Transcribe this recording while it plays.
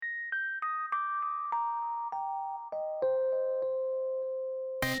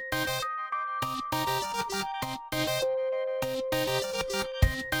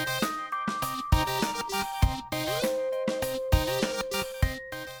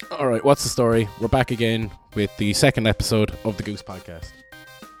Alright, what's the story? We're back again with the second episode of the Goose Podcast.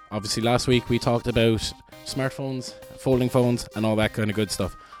 Obviously last week we talked about smartphones, folding phones and all that kind of good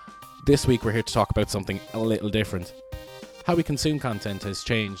stuff. This week we're here to talk about something a little different. How we consume content has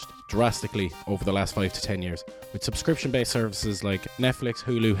changed drastically over the last 5 to 10 years, with subscription-based services like Netflix,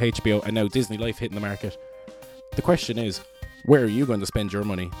 Hulu, HBO and now Disney Life hitting the market. The question is, where are you going to spend your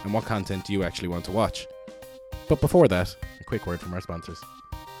money and what content do you actually want to watch? But before that, a quick word from our sponsors.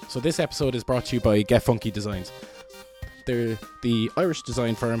 So this episode is brought to you by Get Funky Designs. They're the Irish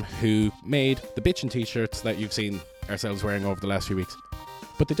design firm who made the bitchin' t-shirts that you've seen ourselves wearing over the last few weeks.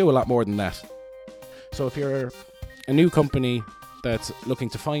 But they do a lot more than that. So if you're a new company that's looking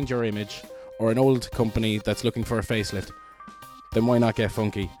to find your image, or an old company that's looking for a facelift, then why not Get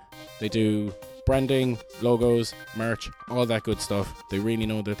Funky? They do branding, logos, merch, all that good stuff. They really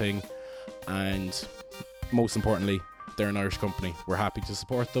know their thing, and most importantly, they're an Irish company. We're happy to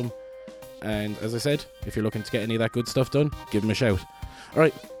support them, and as I said, if you're looking to get any of that good stuff done, give them a shout.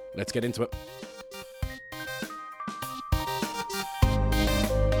 Alright, let's get into it.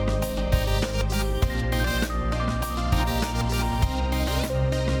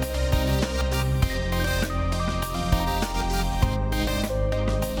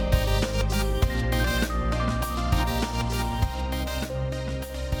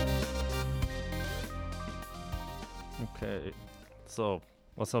 Okay, so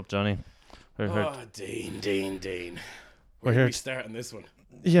what's up, Johnny? We're here. Dean. We're Where here are we starting this one?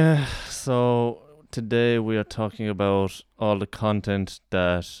 Yeah, so today we are talking about all the content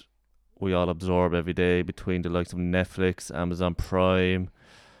that we all absorb every day between the likes of Netflix, Amazon Prime,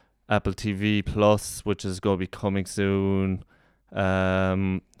 Apple TV Plus, which is going to be coming soon,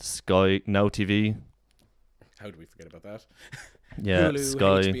 Sky, Now TV. How do we forget about that? Yeah, Hulu,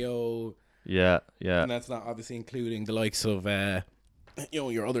 Sky. HBO, Yeah. and that's not obviously including the likes of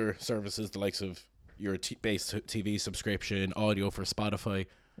your other services, the likes of your base TV subscription, audio for Spotify.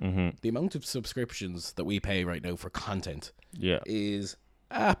 Mm-hmm. The amount of subscriptions that we pay right now for content Yeah. is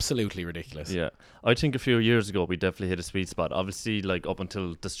absolutely ridiculous. Yeah, I think a few years ago we definitely hit a sweet spot. Obviously, like up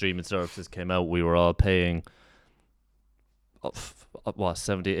until the streaming services came out, we were all paying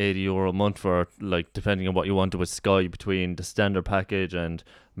 70, 80 euro a month for, like, depending on what you wanted with Sky, between the standard package and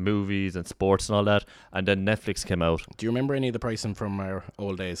movies and sports and all that. And then Netflix came out. Do you remember any of the pricing from our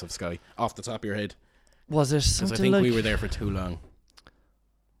old days of Sky off the top of your head? Was it Because something I think like, we were there for too long.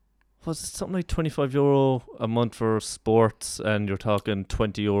 was it something like 25 euro a month for sports, and you're talking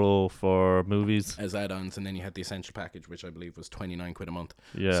 20 euro for movies? As add-ons, and then you had the essential package, which I believe was 29 quid a month.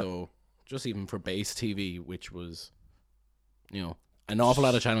 Yeah. So just even for base TV, which was, an awful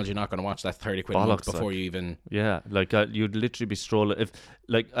lot of channels, you're not going to watch that 30 quid a month Bollocks, before like. you even... Yeah, like you'd literally be strolling. If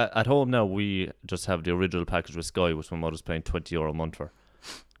at home now, we just have the original package with Sky, which my mother's paying 20 euro a month for.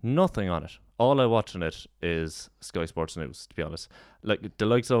 Nothing on it. All I watch on it is Sky Sports News, to be honest. Like the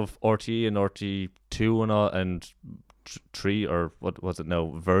likes of RTE and RTE2 and all, and 3, or what was it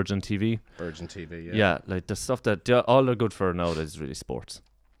now, Virgin TV. Virgin TV, yeah. Yeah, like the stuff that all they're good for nowadays is really sports.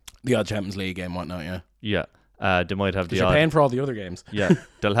 The odd Champions League game, whatnot, yeah. Yeah. They might have Because the you're odd. paying for all the other games. Yeah,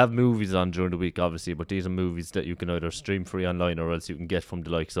 they'll have movies on during the week, obviously, but these are movies that you can either stream free online or else you can get from the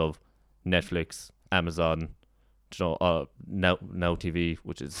likes of Netflix, Amazon, Now TV,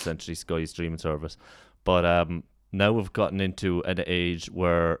 which is essentially Sky's streaming service. But now we've gotten into an age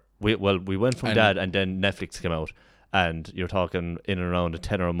where we went from that, and then Netflix came out, and you're talking in and around a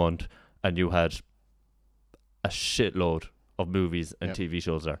tenner a month, and you had a shitload of movies and TV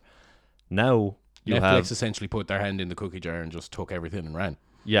shows there. Now Netflix essentially put their hand in the cookie jar and just took everything and ran.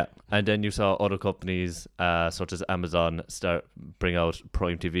 Yeah, and then you saw other companies such as Amazon bring out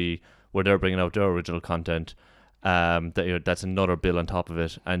Prime TV, where they're bringing out their original content. That's another bill on top of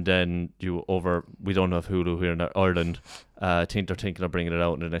it. And then we don't have Hulu here in Ireland. I think they're thinking of bringing it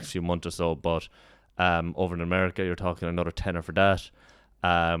out in the next few months or so. But over in America, you're talking another tenner for that.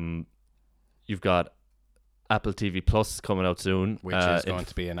 You've got Apple TV Plus coming out soon, Which is going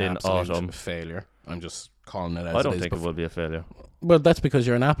to be an absolute autumn. failure. I'm just calling it as I don't it is. think it will be a failure. Well, that's because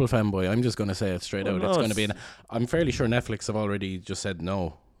you're an Apple fanboy. I'm just going to say it straight Well, out. no, It's going to be I'm fairly sure Netflix have already just said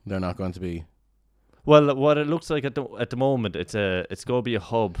no. They're not going to be. Well, what it looks like at the moment, it's going to be a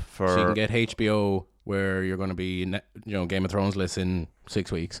hub for. So you can get HBO, where you're going to be, Game of Thrones list in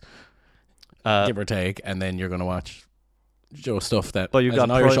 6 weeks, give or take, and then you're going to watch stuff that you as got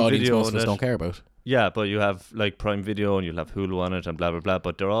an Irish Prime audience Video most of on us it. don't care about. Yeah, but you have like Prime Video and you'll have Hulu on it and blah, blah, blah.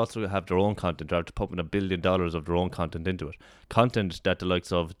 But they also have their own content. They're pumping $1 billion of their own content into it. Content that the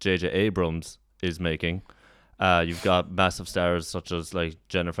likes of J.J. Abrams is making. You've got massive stars such as like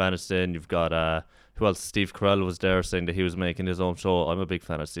Jennifer Aniston. You've got who else? Steve Carell was there saying that he was making his own show. I'm a big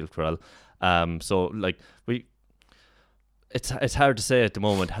fan of Steve Carell. So like it's hard to say at the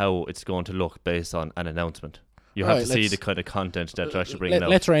moment how it's going to look based on an announcement. You have to see the kind of content that they're actually bringing out.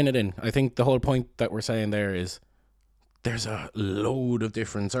 Let's rein it in. I think the whole point that we're saying there is there's a load of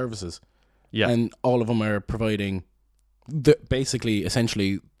different services. Yeah. And all of them are providing basically,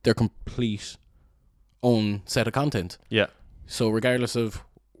 essentially, their complete own set of content. Yeah. So regardless of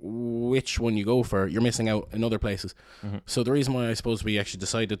which one you go for, you're missing out in other places. Mm-hmm. So the reason why I suppose we actually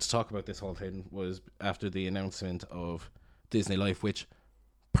decided to talk about this whole thing was after the announcement of Disney Life, which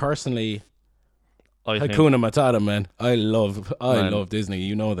personally, Hakuna Matata, man. I love Disney.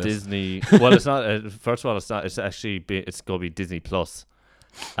 You know this. Disney. Well, it's not. First of all, it's not. It's actually. It's going to be Disney Plus.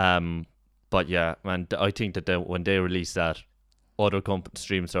 But yeah, man. I think that when they release that, other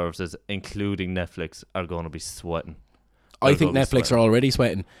streaming services, including Netflix, are going to be sweating. I think Netflix are already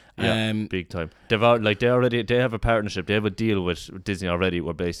sweating. Yeah, big time. They have a partnership. They have a deal with Disney already,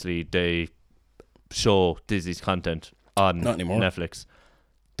 where basically they show Disney's content on Not anymore. Netflix.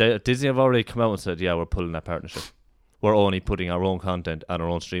 Disney have already come out and said, yeah, we're pulling that partnership. We're only putting our own content on our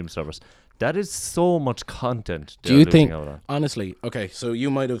own stream service. That is so much content. Do you think, honestly, okay, so you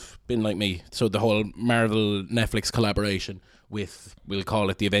might have been like me. So the whole Marvel Netflix collaboration with, we'll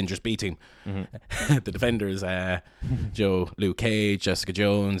call it the Avengers B team. Mm-hmm. The Defenders, Luke Cage, Jessica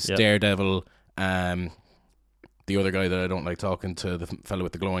Jones, Daredevil, the other guy that I don't like talking to, the fellow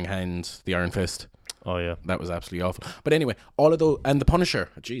with the glowing hand, the Iron Fist. Oh, yeah. That was absolutely awful. But anyway, all of those, and the Punisher.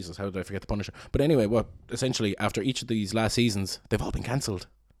 Jesus, how did I forget the Punisher? But anyway, essentially, after each of these last seasons, they've all been cancelled.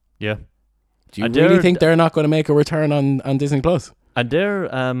 Yeah. Do you really think they're not going to make a return on Disney Plus? And they're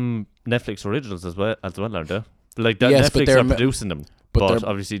Netflix originals as well, aren't they? Like that, yes, Netflix are producing them, but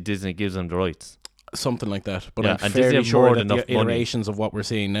obviously Disney gives them the rights. Something like that. But yeah, I'm fairly sure that the iterations of what we're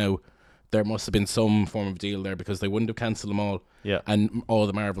seeing now, there must have been some form of deal there, because they wouldn't have cancelled them all. Yeah. And all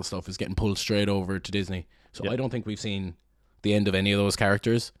the Marvel stuff is getting pulled straight over to Disney. So I don't think we've seen the end of any of those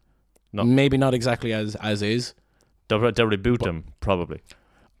characters. No. Maybe not exactly as is. They'll reboot them, probably.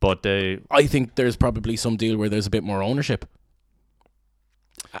 But I think there's probably some deal where there's a bit more ownership.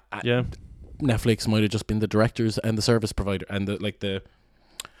 Yeah. Netflix might have just been the directors and the service provider and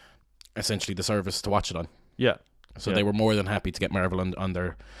essentially the service to watch it on. Yeah. So they were more than happy to get Marvel on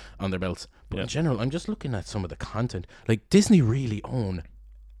their belts. But in general, I'm just looking at some of the content. Like, Disney really own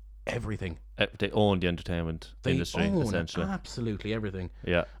everything. They own the entertainment industry, essentially. Absolutely everything.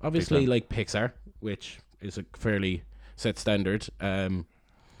 Yeah. Obviously, like Pixar, which is a fairly set standard. Some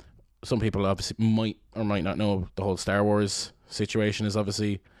people obviously might or might not know the whole Star Wars situation is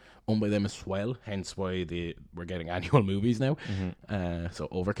obviously owned by them as well. Hence why we're getting annual movies now. Mm-hmm. So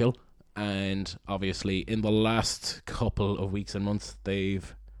overkill. And obviously, in the last couple of weeks and months,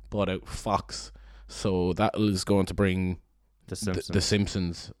 they've bought out Fox. So that is going to bring The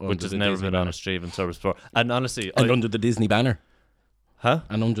Simpsons, which has never been on a streaming service before. And honestly, under the Disney banner. Huh?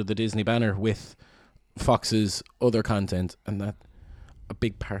 And under the Disney banner with Fox's other content. And that a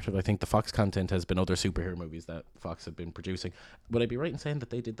big part of, I think, the Fox content has been other superhero movies that Fox have been producing. Would I be right in saying that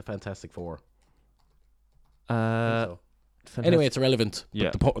they did the Fantastic Four? Anyway, it's irrelevant.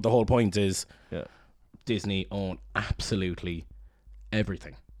 Yeah. But the whole point is Disney own absolutely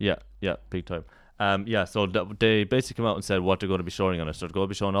everything. Yeah, big time. So they basically come out and said what they're going to be showing on it. So they're going to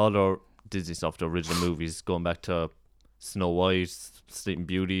be showing all their Disney stuff, the original movies, going back to Snow White, Sleeping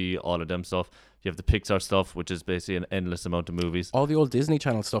Beauty, all of them stuff. You have the Pixar stuff, which is basically an endless amount of movies. All the old Disney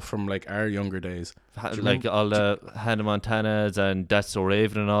Channel stuff from like our younger days. Like all the Hannah Montanas and That's So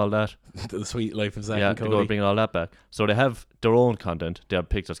Raven and all that. The Sweet Life of Zack and Cody. They're going to bring all that back. So they have their own content. They have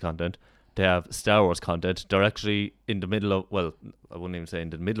Pixar's content. They have Star Wars content. They're actually in the middle of, well, I wouldn't even say in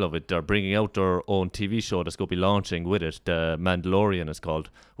the middle of it. They're bringing out their own TV show that's going to be launching with it. The Mandalorian is called,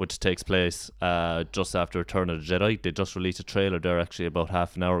 which takes place just after Return of the Jedi. They just released a trailer there actually about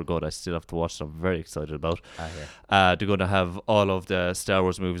half an hour ago that I still have to watch. So I'm very excited about. They're going to have all of the Star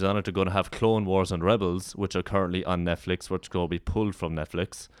Wars movies on it. They're going to have Clone Wars and Rebels, which are currently on Netflix, which are going to be pulled from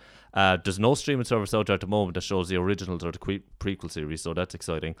Netflix. There's no streaming service out there at the moment that shows the originals or the prequel series, so that's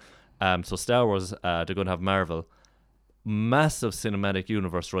exciting. So Star Wars, they're going to have Marvel. Massive cinematic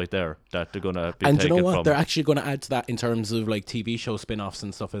universe right there that they're going to be taking from. And you know what? They're actually going to add to that in terms of like TV show spin-offs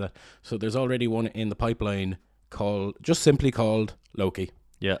and stuff like that. So there's already one in the pipeline simply called Loki.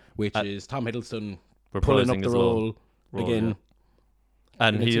 Yeah. Which is Tom Hiddleston pulling up the role again. Yeah.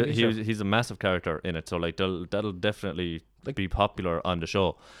 And he's a massive character in it, so like that'll definitely be popular on the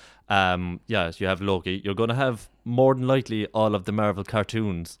show. So you have Loki. You're going to have more than likely all of the Marvel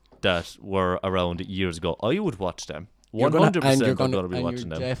cartoons that were around years ago. I would watch them. You're gonna- 100% and they're you're going gonna to be and watching you're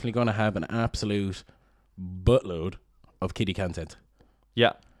them. definitely going to have an absolute buttload of kiddie content.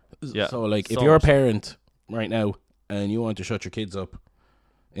 Yeah. Yeah, So like, if so you're a much. parent right now and you want to shut your kids up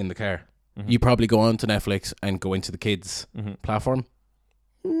in the car, Mhm. you probably go on to Netflix and go into the kids Mhm. platform.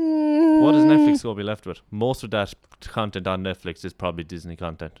 What is Netflix going to be left with? Most of that content on Netflix is probably Disney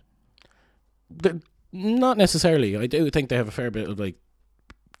content. Not necessarily. I do think they have a fair bit of like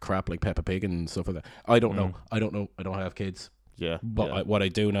crap like Peppa Pig and stuff like that. I don't know. I don't have kids. Yeah. But yeah. what I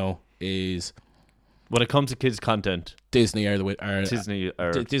do know is When it comes to kids content, Disney are Disney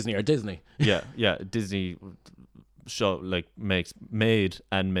are Disney are Disney. yeah, Disney show like makes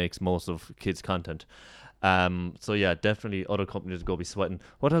most of kids content. So yeah, definitely other companies go be sweating.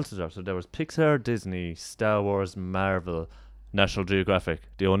 What else is there? So there was Pixar, Disney, Star Wars, Marvel, National Geographic.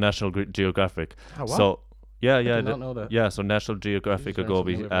 They own National Geographic. Oh, what? So yeah, I did not know that. yeah. So National Geographic will learn go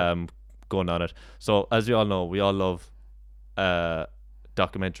be something new going on it. So as we all know, we all love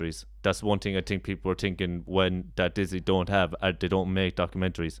documentaries. That's one thing I think people were thinking when that Disney don't have. They don't make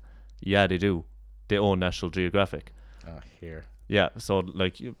documentaries. Yeah, they do. They own National Geographic. Here. Yeah, so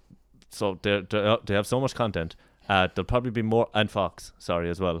like, so they have so much content. There'll probably be more, and Fox, sorry,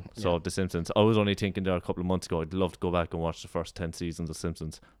 as well. So Yeah. The Simpsons. I was only thinking there a couple of months ago. I'd love to go back and watch the first 10 seasons of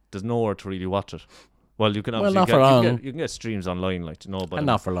Simpsons. There's nowhere to really watch it. Well, you can Well, obviously not get, for you, long. can get, you can get streams online, like, you know, but And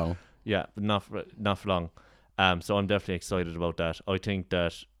not for long. yeah, but not for long. So I'm definitely excited about that. I think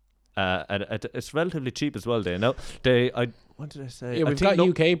that and it's relatively cheap as well. Now what did I say? Yeah, I we've think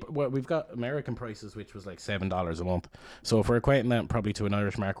got UK. Well, we've got American prices, which was like $7 a month. So if we're equating that probably to an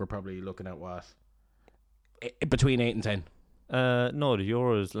Irish mark, we're probably looking at what between 8 and 10. No, the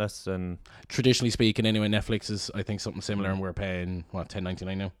euro is less than. Traditionally speaking, anyway, Netflix is I think something similar, and we're paying what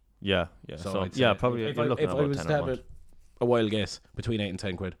 $10.99 now. Yeah. So I'd yeah, say probably if you're I, looking if at I about was 10 to a have month. a wild guess, between 8 and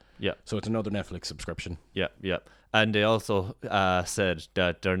 10 quid. Yeah. So it's another Netflix subscription. Yeah. And they also said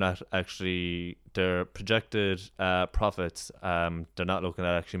that their projected profits, they're not looking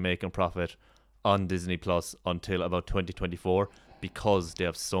at actually making profit on Disney Plus until about 2024 because they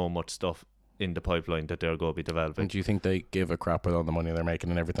have so much stuff in the pipeline that they're going to be developing. And do you think they give a crap with all the money they're making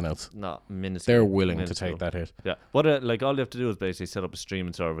and everything else? Not minuscule. They're willing to minuscule. take that hit. Yeah. What like all they have to do is basically set up a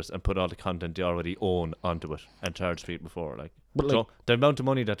streaming service and put all the content they already own onto it and charge people for it. Like, But so like, the amount of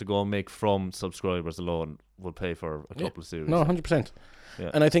money that they go and make from subscribers alone will pay for a Yeah. couple of series. no, 100%.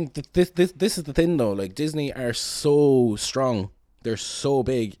 Yeah. And I think that this is the thing though. Like Disney are so strong, they're so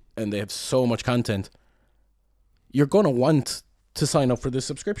big, and they have so much content. You're gonna want to sign up for this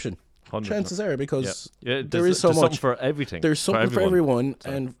subscription. 100%. Chances are, because Yeah, there is so there's something much for everything. there's something for everyone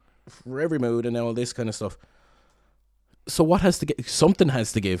Sorry. and for every mood and all this kind of stuff. So what has to give? Something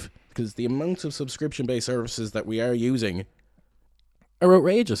has to give, because the amounts of subscription-based services that we are using are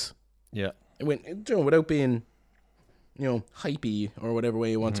outrageous. Yeah. Without being, hypey or whatever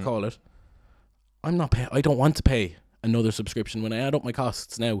way you want to call it, I don't want to pay another subscription. When I add up my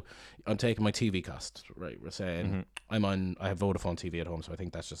costs now, I'm taking my TV cost. Right, we're saying I have Vodafone TV at home, so I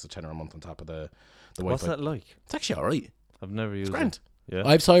think that's just a £10 a month on top of the Wi-Fi. What's that like? It's actually all right. I've never used It's grand. it. Yeah.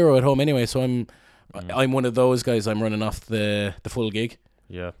 I have Cyro at home anyway, so I'm one of those guys. I'm running off the full gig.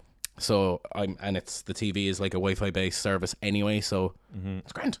 Yeah. So the TV is like a Wi-Fi based service anyway, so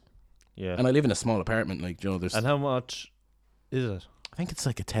it's grand. Yeah. And I live in a small apartment, like there's. And how much is it? I think it's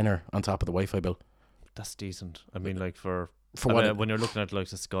like a tenner on top of the Wi-Fi bill. That's decent. I mean, like for For what? when you're looking at like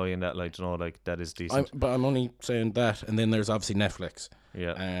the Sky and that, like like that is decent. But I'm only saying that, and then there's obviously Netflix,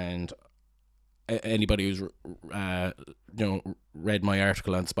 Yeah. and anybody who's read my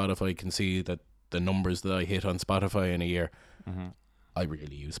article on Spotify can see that the numbers that I hit on Spotify in a year. I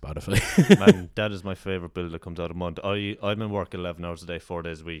really use Spotify. Man, that is my favorite bill that comes out a month. I'm in work 11 hours a day, 4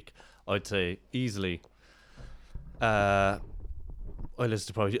 days a week. I'd say easily. I listen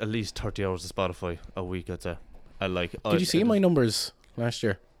to probably at least 30 hours of Spotify a week. I'd say. Did you see my numbers last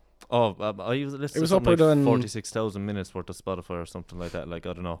year? Oh, I used to listen It was to something upward like on 46,000 minutes worth of Spotify or something like that. Like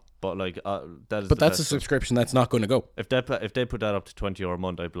I don't know, but like that is. But the that's a best. subscription that's not going to go. If they put that up to 20 euro a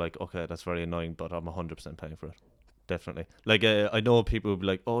month, I'd be like, okay, that's very annoying, but I'm 100% paying for it. Definitely. Like I know people would be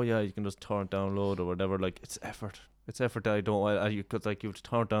like, oh yeah, you can just torrent download or whatever. Like it's effort. It's effort that I don't. Because like you have to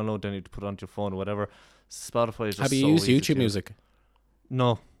torrent download, then you have to put it onto your phone or whatever. Spotify is just. Have you so used easy YouTube to use. Music?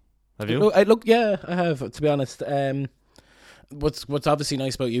 No. Have you? Yeah, I have. To be honest, what's obviously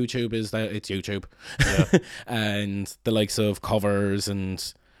nice about YouTube is that it's YouTube, Yeah. and the likes of covers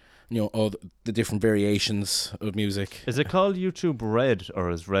and all the different variations of music. Is it called YouTube Red,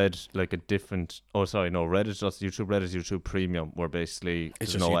 or is Red like a different? Oh, sorry, no. Red is just YouTube. Red is YouTube Premium, where basically It's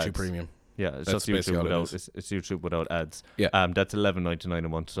there's just no YouTube ads. Premium. Yeah, it's That's just YouTube basically all it without. is. It's YouTube without ads. Yeah. That's $11.99 a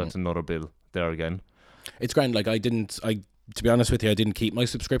month. So that's another bill there again. It's grand. Like to be honest with you, I didn't keep my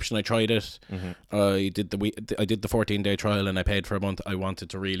subscription. I tried it. I did the 14-day trial and I paid for a month. I wanted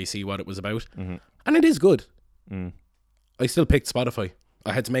to really see what it was about, and it is good. I still picked Spotify.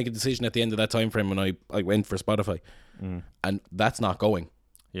 I had to make a decision at the end of that time frame when I went for Spotify, and that's not going.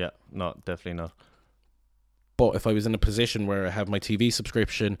 Yeah, no, definitely not. But if I was in a position where I have my TV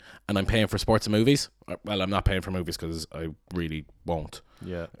subscription and I'm paying for sports and movies, well, I'm not paying for movies because I really won't.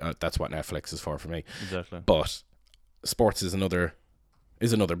 Yeah, that's what Netflix is for me. exactly. But sports is another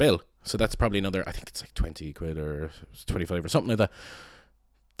bill, so that's probably another. I think it's like 20 quid or 25 or something like that.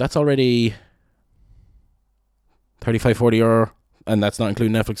 That's already 35, 40 euro, and that's not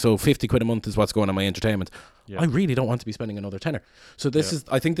including Netflix. So 50 quid a month is what's going on my entertainment. Yeah. I really don't want to be spending another tenner. So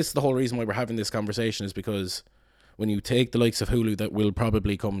I think this is the whole reason why we're having this conversation, is because when you take the likes of Hulu, that will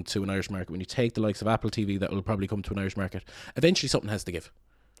probably come to an Irish market. When you take the likes of Apple TV, that will probably come to an Irish market. Eventually something has to give.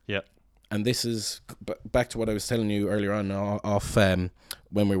 Yeah. And this is back to what I was telling you earlier on off when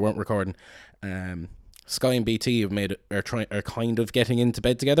we weren't recording. Sky and BT are kind of getting into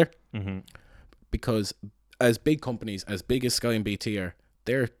bed together, because as big companies, as big as Sky and BT are,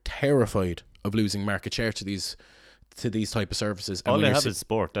 they're terrified of losing market share to these type of services. All they have is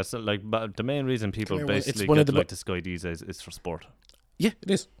sport. That's like the main reason people basically get the Sky these days is for sport. Yeah,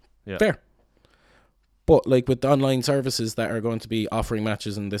 it is. Yeah. Fair. But like with the online services that are going to be offering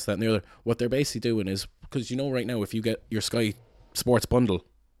matches and this, that and the other, what they're basically doing is, because right now if you get your Sky Sports bundle,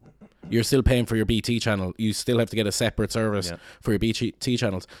 you're still paying for your BT channel. You still have to get a separate service for your BT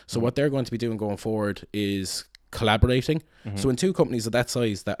channels. So what they're going to be doing going forward is collaborating. So when two companies of that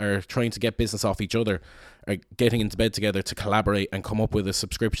size that are trying to get business off each other are getting into bed together to collaborate and come up with a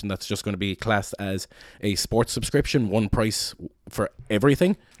subscription that's just going to be classed as a sports subscription, one price for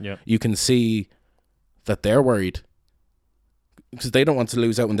everything, you can see that they're worried, because they don't want to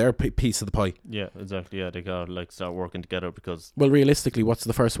lose out on their piece of the pie. Yeah, exactly. Yeah, they gotta start working together, because realistically, what's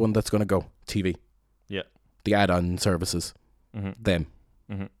the first one that's going to go? TV. Yeah. The add-on services. Them.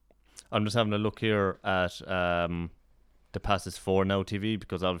 I'm just having a look here at the passes for Now TV,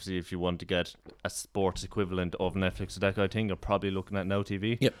 because obviously if you want to get a sports equivalent of Netflix or that kind of thing, you're probably looking at Now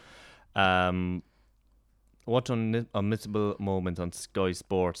TV. Yep. Watch unmissable moments on Sky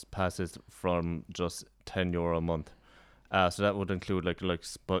Sports passes from just €10 a month. So that would include like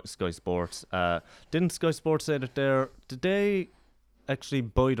Sky Sports. Didn't Sky Sports say that did they actually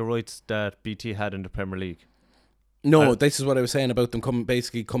buy the rights that BT had in the Premier League? No, this is what I was saying about them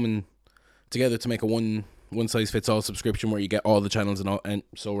coming together to make a one size fits all subscription where you get all the channels and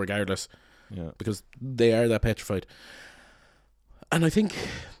so regardless. Yeah. Because they are that petrified. And I think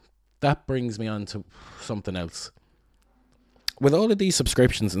that brings me on to something else. With all of these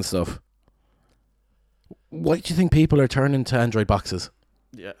subscriptions and stuff, why do you think people are turning to Android boxes?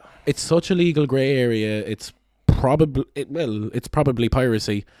 Yeah. It's such a legal grey area. It's probably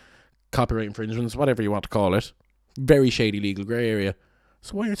piracy, copyright infringements, whatever you want to call it. Very shady legal grey area.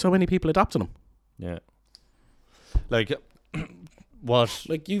 So why are so many people adopting them? Yeah. Like, what?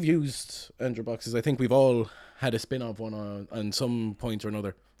 Like, you've used Android boxes. I think we've all had a spin-off one on some point or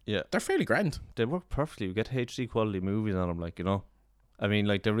another. Yeah. They're fairly grand. They work perfectly. You get HD quality movies on them, I mean,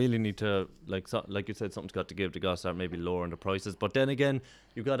 they really need to, like you said, something's got to give. They got to start maybe lowering the prices. But then again,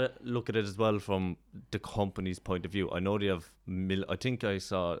 you got to look at it as well from the company's point of view. I know they have, I think I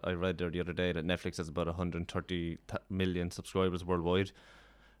read there the other day that Netflix has about 130 million subscribers worldwide.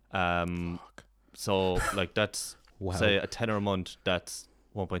 So, that's, wow. Say, a tenner a month, that's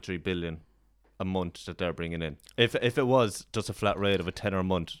 1.3 billion a month that they're bringing in. If it was just a flat rate of a tenner a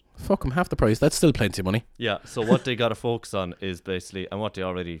month, fuck them, half the price. That's still plenty of money. Yeah. So what they got to focus on is basically, and what they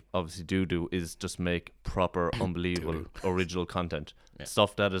already obviously do is just make proper, unbelievable original content,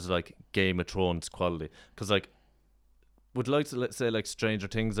 stuff that is like Game of Thrones quality. Because would like to, let's say, like Stranger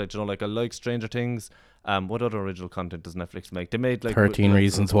Things. I like Stranger Things. What other original content does Netflix make? They made 13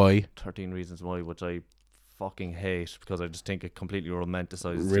 Reasons Why. 13 Reasons Why, which I fucking hate, because I just think it completely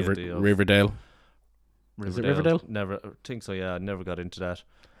romanticizes Riverdale. Is it Riverdale? Never think so. Yeah, I never got into that.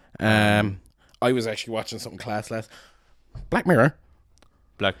 I was actually watching something class last. Black Mirror,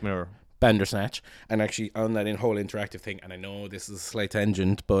 Bandersnatch, and actually on that whole interactive thing. And I know this is a slight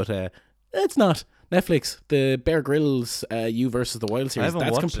tangent, but it's not. Netflix, the Bear Grylls You versus the Wild series,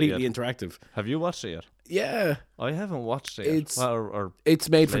 that's completely interactive. Have you watched it yet? Yeah, I haven't watched it yet. It's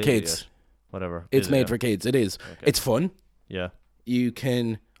made for kids. Whatever. It's made for kids. It is. Okay. It's fun. Yeah. You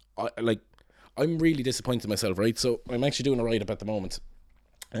can I'm really disappointed in myself, right? So I'm actually doing a write-up at the moment.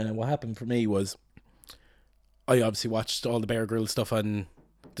 And what happened for me was I obviously watched all the Bear Grylls stuff on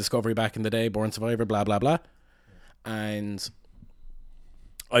Discovery back in the day, Born Survivor, blah, blah, blah. And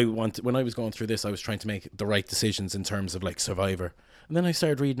when I was going through this, I was trying to make the right decisions in terms of like Survivor. And then I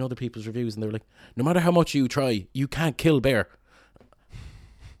started reading other people's reviews, and they were like, no matter how much you try, you can't kill bear.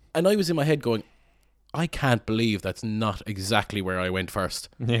 And I was in my head going, I can't believe that's not exactly where I went first.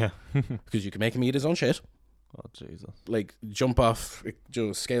 Yeah. Because you can make him eat his own shit. Oh, Jesus. Like, jump off,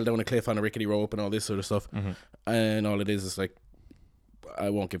 scale down a cliff on a rickety rope and all this sort of stuff. Mm-hmm. And all it is like, I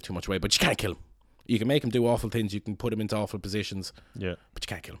won't give too much away, but you can't kill him. You can make him do awful things. You can put him into awful positions. Yeah. But you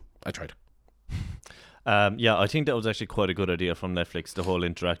can't kill him. I tried. Yeah, I think that was actually quite a good idea from Netflix, the whole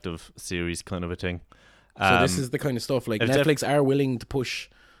interactive series kind of a thing. So this is the kind of stuff, like, if Netflix are willing to push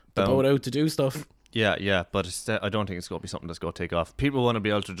the boat out to do stuff. Yeah, but I don't think it's going to be something that's going to take off. People want to be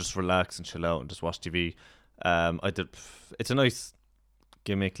able to just relax and chill out and just watch TV. It's a nice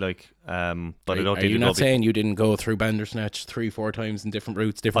gimmick, like, but I don't think are you not saying you didn't go through Bandersnatch 3-4 times in different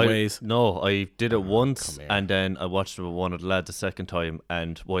routes, different ways? No, I did it once, and then I watched it with one of the lads a second time,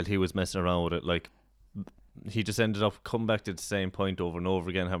 and while he was messing around with it, like, he just ended up coming back to the same point over and over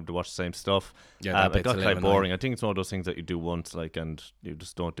again, having to watch the same stuff. Yeah, it got quite boring. I think it's one of those things that you do once, like, and you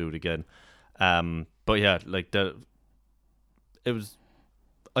just don't do it again. But yeah, like, it was.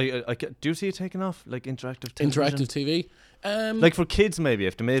 I do you see it taking off, like interactive television? Interactive TV? Like for kids, maybe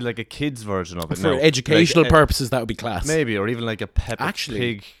if they made like a kids version of it. For educational purposes, that would be class. Maybe, or even like a Peppa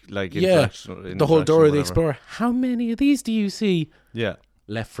Pig, like the whole Dora the Explorer. How many of these do you see? Yeah,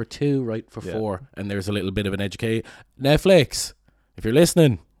 left for 2, right for 4, and there's a little bit of an educate. Netflix, if you're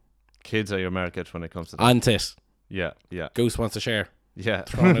listening, kids are your market when it comes to that. Antit. Yeah. Goose wants to share. Yeah,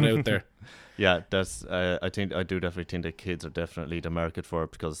 throwing it out there. Yeah, that's. I definitely think that kids are definitely the market for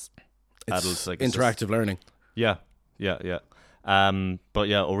it because adults like interactive learning. Yeah. But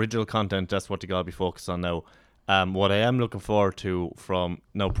yeah, original content. That's what you gotta be focused on now. What I am looking forward to from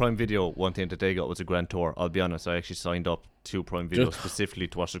now Prime Video. One thing that they got was a Grand Tour. I'll be honest, I actually signed up to Prime Video specifically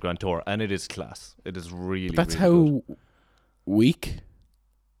to watch the Grand Tour, and it is class. It is really. That's really how weak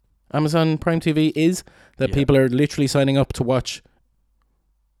Amazon Prime TV is. That people are literally signing up to watch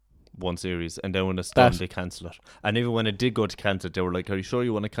one series, and then when it's done, they cancel it. And even when it did go to cancel it, they were like, "Are you sure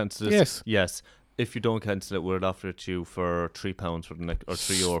you want to cancel this?" Yes. If you don't cancel it, we'll offer it to you for £3 for the next, or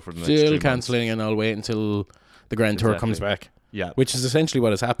 €3 for the next 3 months. Still cancelling, and I'll wait until the Grand Tour comes back. Yeah, which is essentially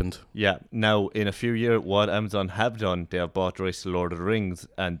what has happened. Yeah. Now, in a few years, what Amazon have done, they have bought the rights to Lord of the Rings,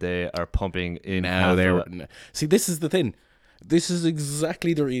 and they are pumping in. See, this is the thing. This is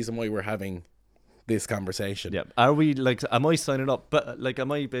exactly the reason why we're having this conversation. Yeah. Are we like? Am I signing up? But like,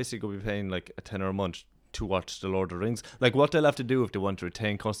 am I basically going to be paying like a £10 a month to watch the Lord of the Rings? Like, what they'll have to do if they want to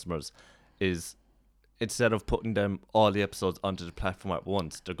retain customers is, instead of putting them all the episodes onto the platform at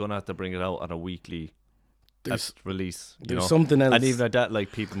once, they're gonna have to bring it out on a weekly release. There's something else, and even at that,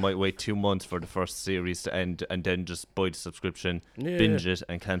 like, people might wait 2 months for the first series to end, and then just buy the subscription, binge it,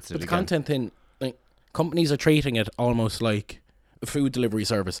 and cancel it again. The content thing, like, companies are treating it almost like a food delivery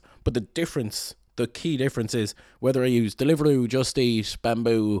service. But the key difference is whether I use Deliveroo, Just Eat,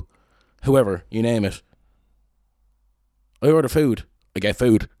 Bamboo, whoever, you name it. I order food, I get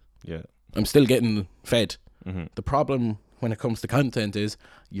food. Yeah. I'm still getting fed. Mm-hmm. The problem when it comes to content is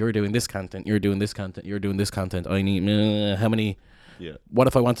you're doing this content, you're doing this content, you're doing this content. I need how many? Yeah. What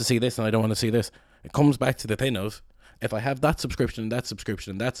if I want to see this and I don't want to see this? It comes back to the thing of, if I have that subscription, that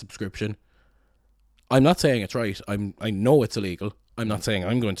subscription, that subscription, I'm not saying it's right. I know it's illegal. I'm not saying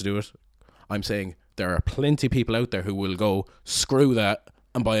I'm going to do it. I'm saying there are plenty of people out there who will go, screw that,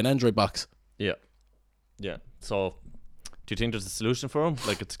 and buy an Android box. Yeah. So, do you think there's a solution for them?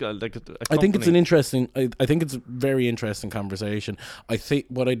 Like, it's got like I think it's an interesting. I think it's a very interesting conversation. I think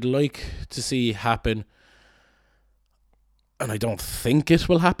what I'd like to see happen, and I don't think it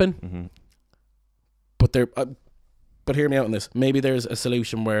will happen, but hear me out on this. Maybe there's a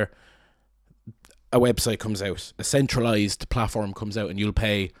solution where a website comes out, a centralized platform comes out, and you'll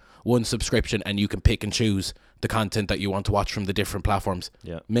pay one subscription, and you can pick and choose the content that you want to watch from the different platforms.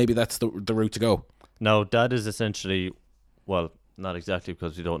 Yeah, maybe that's the route to go. Now, that is essentially, well, not exactly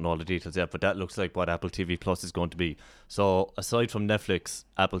because we don't know all the details yet, but that looks like what Apple TV Plus is going to be. So, aside from Netflix,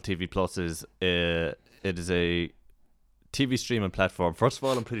 Apple TV Plus is it is a TV streaming platform. First of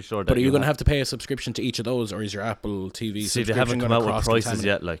all, I'm pretty sure that. But are you going to have to pay a subscription to each of those, or is your Apple TV subscription? They haven't come out with prices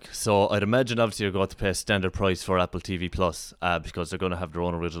yet. Like, so I'd imagine obviously you're going to pay a standard price for Apple TV Plus because they're going to have their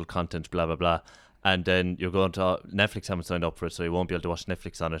own original content, blah blah blah. And then you're going to Netflix haven't signed up for it, so you won't be able to watch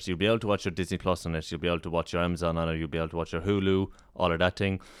Netflix on it. You'll be able to watch your Disney Plus on it. You'll be able to watch your Amazon on it. You'll be able to watch your Hulu, all of that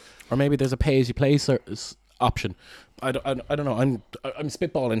thing. Or maybe there's a pay-as-you-play option. I don't know. I'm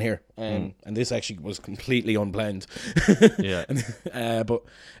spitballing here, and this actually was completely unplanned. Yeah. But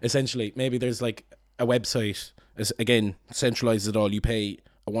essentially, maybe there's like a website. Again, centralizes it all. You pay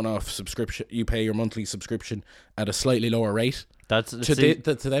a one-off subscription. You pay your monthly subscription at a slightly lower rate That's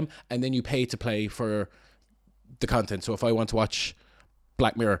to them, and then you pay to play for the content. So if I want to watch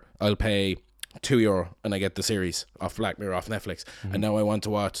Black Mirror, I'll pay €2 and I get the series of Black Mirror off Netflix. And now I want to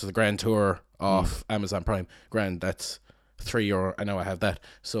watch the Grand Tour off Amazon Prime. That's €3, and now I have that.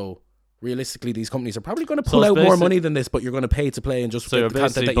 So realistically, these companies are probably going to pull out more money than this, but you're going to pay to play and just so get you're the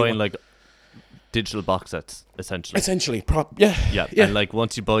content basically that you buying want. like digital box sets, essentially. Yeah. And like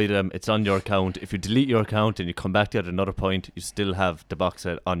once you buy them, it's on your account. If you delete your account and you come back to it at another point, you still have the box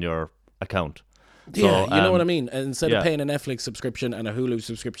set on your account. So, Yeah, you know what I mean? And instead yeah. of paying a Netflix subscription and a Hulu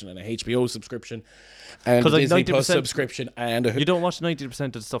subscription and a HBO subscription and a 'Cause, like, Disney Plus 90% subscription and a you don't watch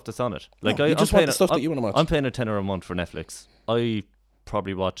 90% of the stuff that's on it. Like No, you just want the stuff that you want to watch. I'm paying a tenner a month for Netflix. I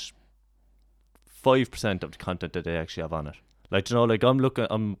probably watch 5% of the content that they actually have on it. Like, you know, like I'm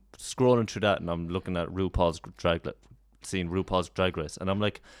scrolling through that and I'm looking at seeing RuPaul's Drag Race, and I'm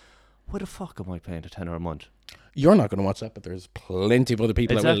like, why the fuck am I paying a tenner a month? You're not going to watch that, but there's plenty of other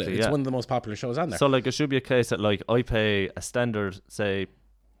people that will. Exactly, It's yeah. one of the most popular shows on there. So like it should be a case that like I pay a standard, say,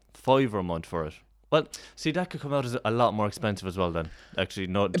 £5 a month for it. Well, see, that could come out as a lot more expensive as well then. Actually,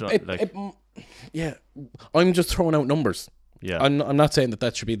 Yeah, I'm just throwing out numbers. yeah. I'm not saying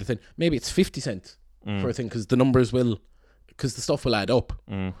that should be the thing. Maybe it's 50 cents for a thing, because the numbers because the stuff will add up.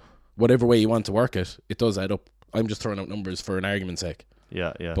 Whatever way you want to work it, it does add up. I'm just throwing out numbers for an argument's sake.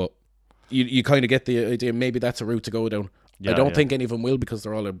 Yeah. But you kind of get the idea. Maybe that's a route to go down. I don't think any of them will, because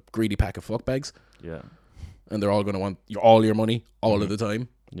they're all a greedy pack of fuckbags, Yeah. and they're all going to want all your money all of the time,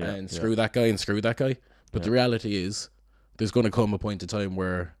 Yeah, and screw that guy and screw that guy. But the reality is, there's going to come a point in time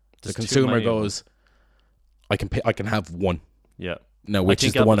where There's the too consumer many of them. goes, I can have one Yeah. now, which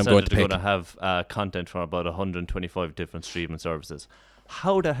is the one I'm going to They're pick. going to have content from about 125 different streaming services.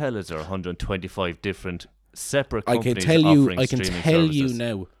 How the hell is there 125 different separate I companies can tell you services?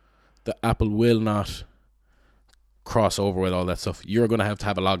 now that Apple will not cross over with all that stuff. You're going to have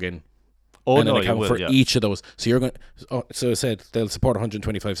a login and an account for each of those. So you're going. So I said they'll support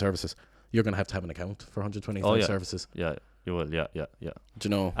 125 services. You're going to have an account for 125 services. Yeah, you will. Yeah. Do you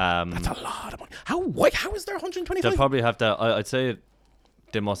know? That's a lot of money. How is there 125? They'll probably have that. I'd say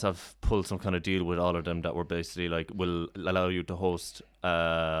they must have pulled some kind of deal with all of them that were basically like will allow you to host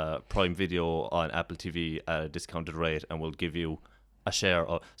Prime Video on Apple TV at a discounted rate, and will give you a share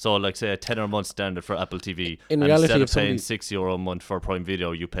of. So like say a £10 a month standard for Apple TV. In reality, instead of if paying €6 a month for Prime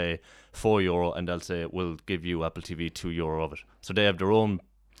Video, you pay €4, and they'll say we'll give you Apple TV €2 of it. So they have their own.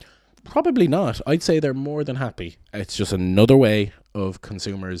 Probably not. I'd say they're more than happy. It's just another way of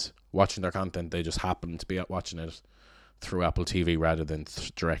consumers watching their content. They just happen to be watching it through Apple TV rather than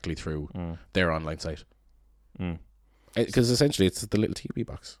directly through their online site. Because essentially it's the little TV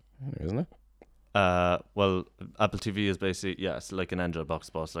box, isn't it? Well, Apple TV is basically it's like an Android box,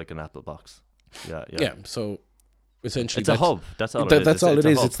 but it's like an Apple box. Yeah. So essentially, It's a hub. That's all. That's all it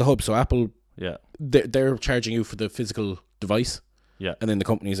is. Hub. It's the hub. So Apple, Yeah. they're charging you for the physical device. Yeah. And then the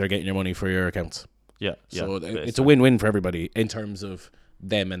companies are getting your money for your accounts. Yeah. So it's a win-win for everybody in terms of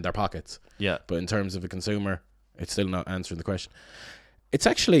them and their pockets. Yeah. But in terms of a consumer, it's still not answering the question. It's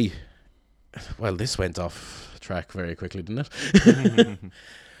actually, well, this went off track very quickly, didn't it?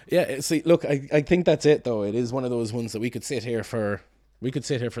 Yeah. See, look, I think that's it though. It is one of those ones that we could sit here for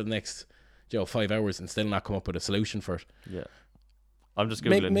the next 5 hours and still not come up with a solution for it. Yeah. I'm just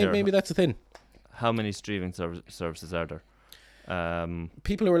googling here. Maybe that's the thing. How many streaming services are there?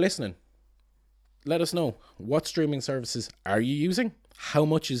 People who are listening, let us know, what streaming services are you using? How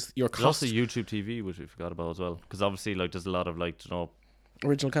much is your There's cost? also YouTube TV, which we forgot about as well, because obviously like there's a lot of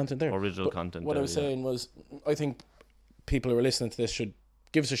Original content there. content. What there, I was saying was, I think people who are listening to this should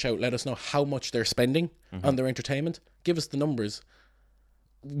give us a shout. Let us know how much they're spending on their entertainment. Give us the numbers.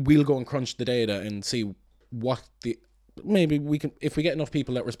 We'll go and crunch the data and see what maybe we can, if we get enough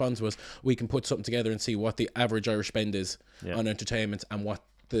people that respond to us, we can put something together and see what the average Irish spend is on entertainment and what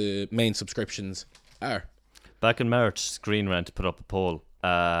the main subscriptions are. Back in March, Screen Rant put up a poll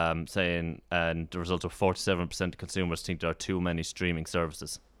saying, and the results are 47% of consumers think there are too many streaming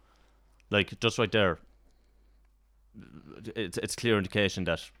services. Like, just right there, it's clear indication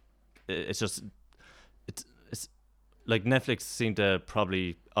that it's like Netflix seemed to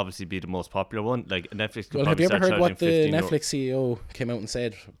probably obviously be the most popular one. Like Netflix could Have you ever heard what the €15. Netflix CEO came out and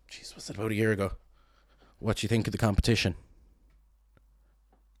said? Jeez, was it about a year ago? What do you think of the competition?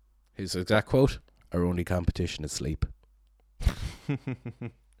 His exact quote: "Our only competition is sleep."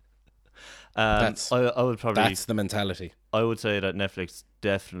 I would probably. That's the mentality. I would say that Netflix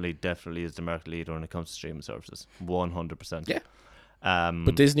definitely is the market leader when it comes to streaming services. 100%. Yeah.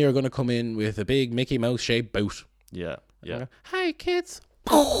 But Disney are going to come in with a big Mickey Mouse shaped boat. Yeah. Hi kids,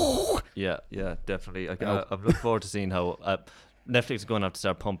 Yeah, definitely. Oh. I'm looking forward to seeing how Netflix is going to have to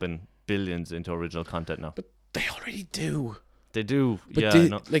start pumping billions into original content now. But they already do. They do, But yeah. the-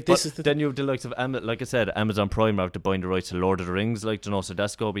 No. like, But this is the then you have the likes of like I said, Amazon Prime are to buying the rights to Lord of the Rings, like, you know, so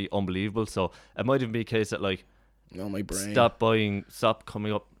that's gonna be unbelievable. So it might even be a case that like Oh, my brain. stop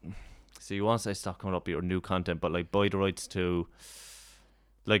coming up. So you want to say stop coming up with your new content, but like buy the rights to,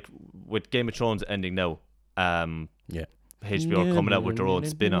 like with Game of Thrones ending now. Yeah. HBO are coming out with their own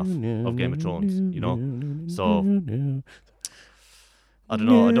spin-off of Game of Thrones, you know. So I don't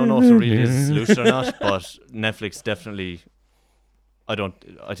know. I don't know if there really is a solution or not, but Netflix definitely.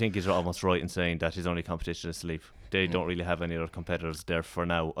 I think he's almost right in saying that his only competition is sleep. They don't really have any other competitors there for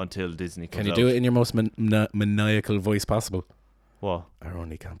now until Disney comes out. Can you do it in your most maniacal voice possible? What? Our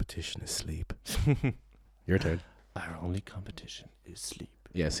only competition is sleep. Your turn. Our only competition is sleep.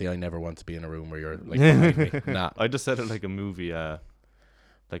 Yeah, see, I never want to be in a room where you're like behind me. Nah. I just said it like a movie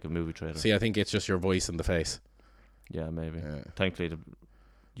trailer. See, I think it's just your voice and the face. Yeah, maybe. Yeah. Thankfully, the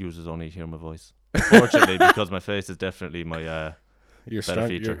users only hear my voice. Fortunately, because my face is definitely my Your better strong,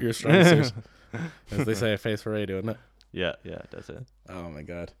 feature. your strong suit. As they say, a face for radio, isn't it? yeah, that's it. Oh my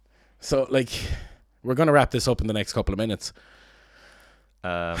god. So, like, we're gonna wrap this up in the next couple of minutes.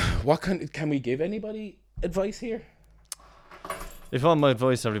 What can we give anybody advice here? If you want my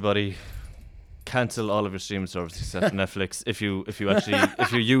advice, everybody, cancel all of your streaming services except Netflix. If you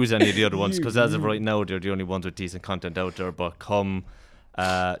use any of the other ones, because as of right now, they're the only ones with decent content out there. But come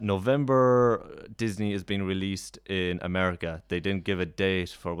November, Disney is being released in America. They didn't give a date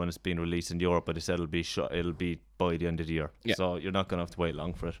for when it's being released in Europe, but they said it'll be by the end of the year. Yeah. So you're not gonna have to wait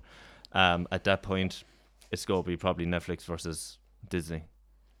long for it. At that point, it's gonna be probably Netflix versus Disney.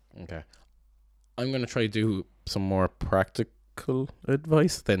 Okay. I'm gonna try to do some more practical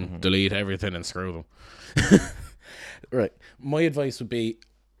advice, then delete everything and screw them. Right. My advice would be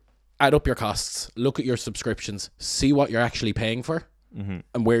add up your costs, look at your subscriptions, see what you're actually paying for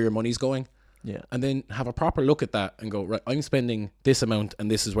and where your money's going. Yeah. And then have a proper look at that and go, right, I'm spending this amount and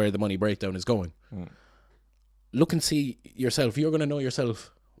this is where the money breakdown is going. Look and see yourself. You're going to know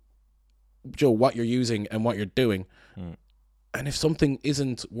yourself, Joe, what you're using and what you're doing. And if something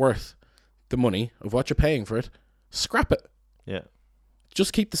isn't worth the money of what you're paying for it, scrap it. Yeah.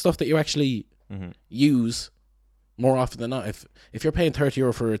 Just keep the stuff that you actually use more often than not. If you're paying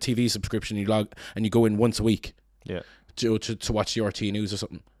 €30 for a TV subscription, you log and you go in once a week, Yeah. to watch the RT news or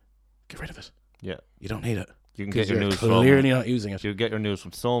something, get rid of it. Yeah. You don't need it. You can 'Cause get your you're news clearly from. not using it. You get your news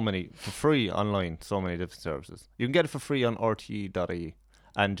from for free online, so many different services. You can get it for free on RTE.ie.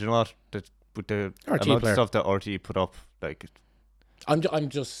 And do you know what? With the RTE amount player. of stuff that RTE put up, like, I'm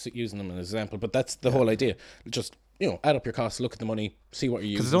just using them as an example, but that's the whole idea. Just, add up your costs, look at the money, see what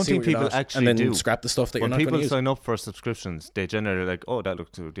you're using, 'Cause I don't see think what you're people not, actually and then do. scrap the stuff that you're when not going people to use. sign up for subscriptions, they generally like, oh, that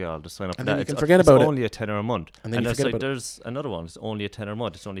looks good. Yeah, I'll just sign up for And that. then you can forget about it's it. only a tenner a month. And then you it's forget like, about it. there's another one. It's only a tenner a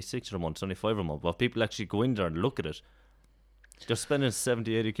month. It's only €6 a month. It's only €5 a month. But people actually go in there and look at it. They're spending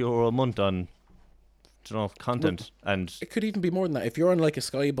 70, €80 a month on, content. And It could even be more than that. If you're on like a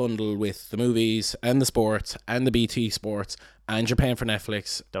Sky bundle with the movies and the sports and the BT sports, and you're paying for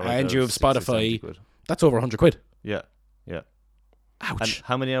Netflix they're right and there, you have 60, 70 Spotify, quid. that's over £100. Yeah. And Ouch.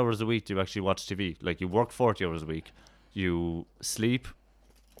 how many hours a week do you actually watch TV? Like, you work 40 hours a week. You sleep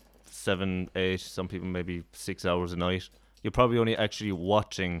 7, 8, some people maybe 6 hours a night. You're probably only actually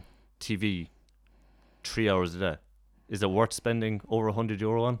watching TV 3 hours a day. Is it worth spending over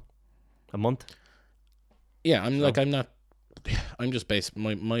 €100 on a month? Yeah, I'm just based.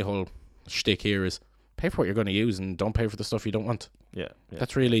 My whole shtick here is pay for what you're going to use and don't pay for the stuff you don't want. Yeah.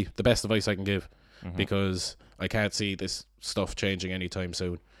 That's really the best advice I can give, because I can't see this stuff changing anytime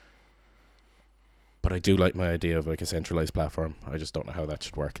soon. But I do like my idea of like a centralized platform. I just don't know how that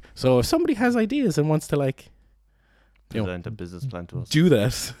should work. So if somebody has ideas and wants to Present a business plan to us. do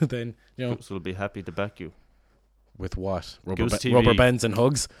that, then So we'll be happy to back you. with what Goose TV. rubber bands and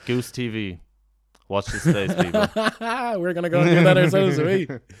hugs. Goose TV. Watch this space, people. We're gonna go and do that ourselves, are we?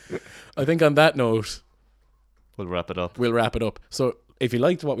 I think on that note, We'll wrap it up. we'll wrap it up. So if you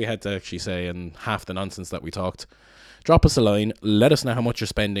liked what we had to actually say and half the nonsense that we talked, drop us a line. Let us know how much you're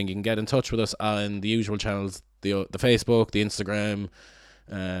spending. You can get in touch with us on the usual channels, the Facebook, the Instagram,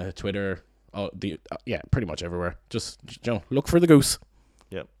 Twitter, pretty much everywhere. Just look for the goose.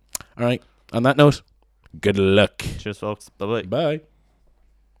 Yep. All right. On that note, good luck. Cheers, folks. Bye-bye. Bye.